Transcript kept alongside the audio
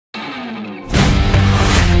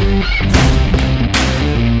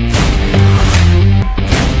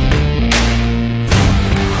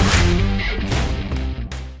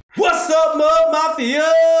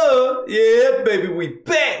baby, we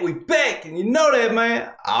back, and you know that, man.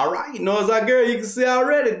 All right, you know it's our girl, you can see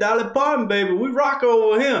already, Dolly Parton, baby. We rock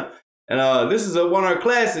over here. And this is one of her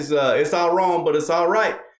classics, It's All Wrong, But It's All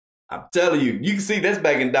Right. I'm telling you, you can see that's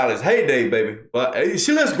back in Dolly's heyday, baby. But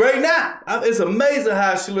she looks great now. It's amazing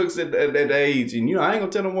how she looks at that age. And, you know, I ain't gonna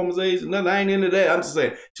tell no woman's age or nothing. I ain't into that. I'm just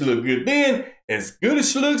saying, she looked good then, as good as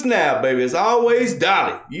she looks now, baby. It's always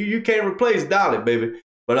Dolly. You can't replace Dolly, baby.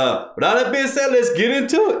 But with all that being said, let's get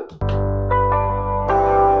into it.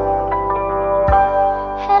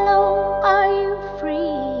 Hello, are you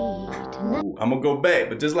free tonight? I'm gonna go back,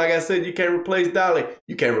 but just like I said, you can't replace Dolly.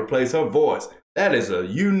 You can't replace her voice. That is a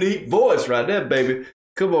unique voice right there, baby.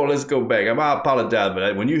 Come on, let's go back. I apologize,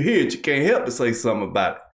 but when you hear it, you can't help but say something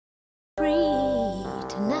about it. Free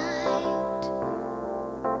tonight.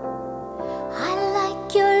 I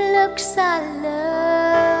like your looks, I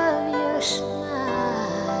love your smile.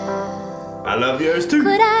 I love yours too.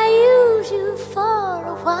 Could I use you for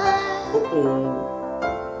a while?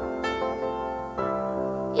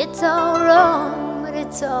 It's all wrong, but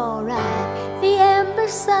it's all right. The amber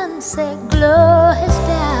sunset glow has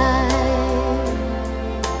died.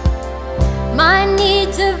 My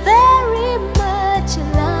needs are very much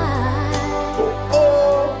alive.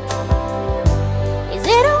 Is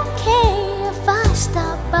it okay if I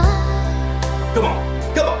stop by? Come on,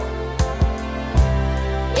 come on.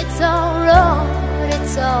 It's all wrong, but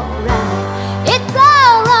it's all right. It's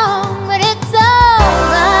all wrong, but it's all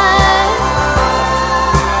right.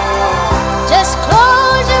 Just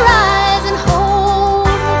close your eyes and hold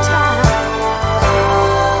me tight.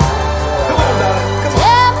 Come on, darling, come on.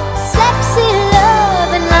 Tell me sexy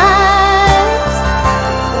love and lies.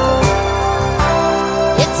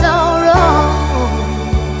 It's all wrong,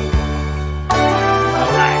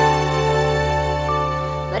 All right.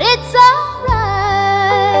 but it's all right.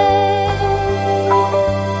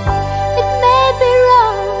 It may be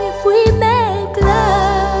wrong if we make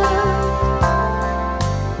love,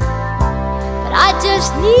 but I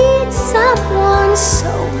just need someone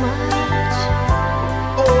so much.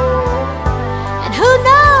 And who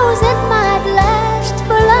knows, it might last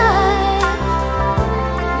for life.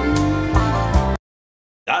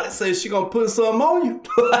 Dolly says she gonna put something on you.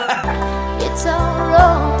 It's all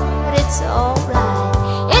wrong, but it's all right.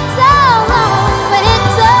 It's all wrong, but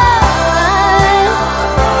it's all right.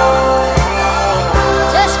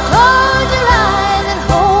 Just close your eyes and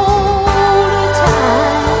hold me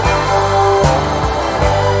tight.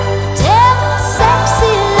 Tell me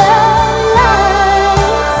sexy love lies.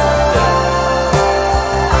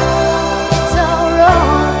 It's all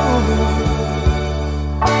wrong,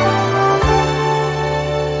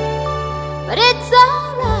 but it's all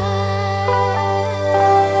right.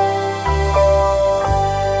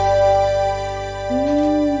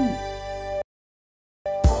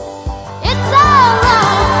 It's all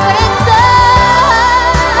wrong, but it's all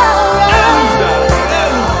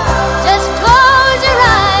right. Just close your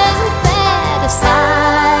eyes and fantasize.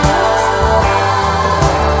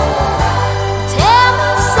 Tell me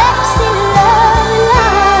sexy love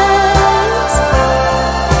lies.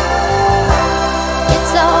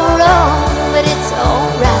 It's all wrong, but it's all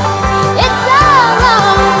right. It's all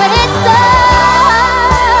wrong, but it's all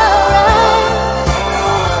right.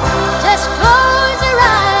 Just close your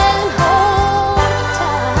eyes and hold me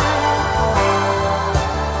tight.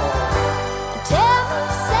 Tell me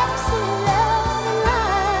sexy love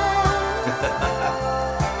lies.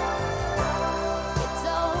 It's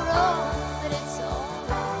all wrong, but it's all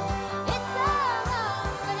right. It's all wrong,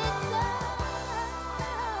 but it's all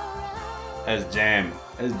right. That's jamming.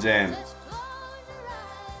 That's jamming. Just close your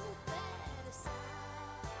eyes and fantasize.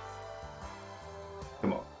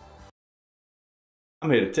 Come on.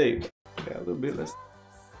 I'm here to tell you. Yeah, a little bit. Let's.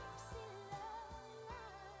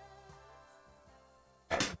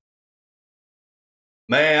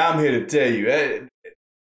 Man, I'm here to tell you.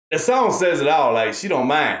 The song says it all. Like, she don't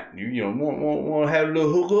mind. You know, want to have a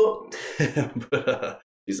little hook up. But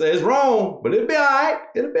she says it's wrong, but it'll be all right.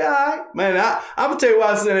 It'll be all right. Man, I'm going to tell you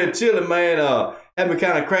why I'm sitting there chilling, man. Had me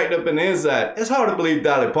kind of cracked up in the inside. It's hard to believe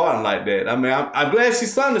Dolly Parton like that. I mean, I'm glad she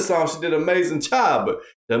sung the song. She did an amazing job. But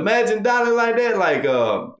to imagine Dolly like that, like,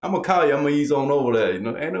 I'm going to call you. I'm going to ease on over there. You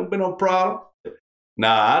know, ain't no been no problem.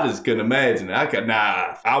 Nah, I just couldn't imagine it. If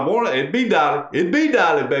I want it, it'd be Dolly. It'd be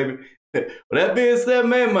Dolly, baby. With that being said,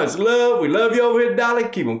 man, much love. We love you over here, Dolly.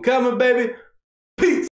 Keep them coming, baby.